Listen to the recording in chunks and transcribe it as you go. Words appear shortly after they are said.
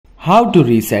How to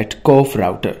reset Cofe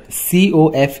router?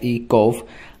 C-O-F-E, Cofe.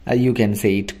 You can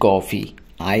say it Coffee.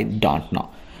 I don't know.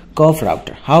 Cofe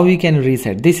router. How we can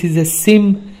reset? This is a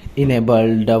SIM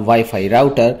enabled Wi-Fi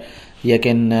router. You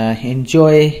can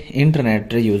enjoy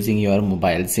internet using your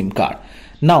mobile SIM card.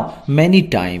 Now, many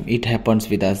time it happens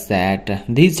with us that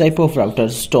this type of router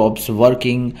stops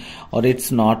working, or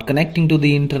it's not connecting to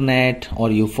the internet,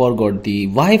 or you forgot the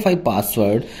Wi-Fi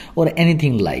password or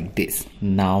anything like this.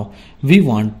 Now we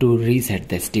want to reset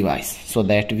this device so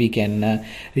that we can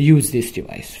use this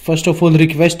device. First of all,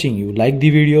 requesting you like the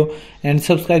video and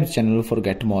subscribe the channel for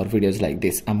get more videos like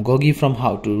this. I'm Gogi from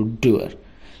How to Do It.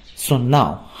 So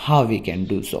now how we can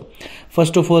do so?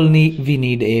 First of all, we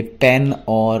need a pen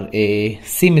or a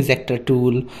SIM ejector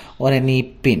tool or any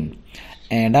pin.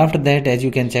 And after that, as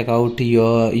you can check out,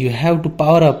 you have to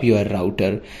power up your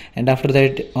router, and after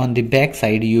that on the back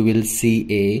side you will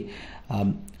see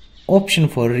a option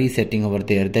for resetting over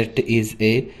there. That is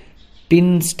a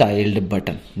pin styled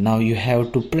button. Now you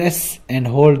have to press and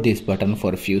hold this button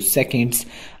for a few seconds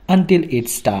until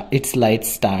its light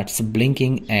starts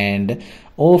blinking and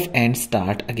off and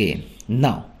start again.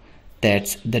 Now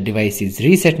that's the device is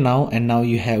reset now, and now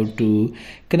you have to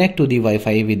connect to the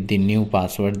Wi-Fi with the new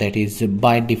password, that is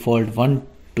by default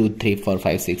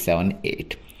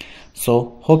 12345678.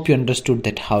 So hope you understood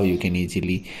that how you can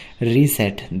easily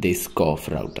reset this Cofe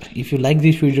router. If you like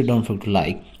this video, don't forget to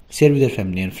like, share with your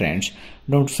family and friends.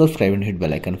 Don't subscribe and hit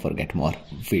bell icon for get more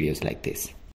videos like this.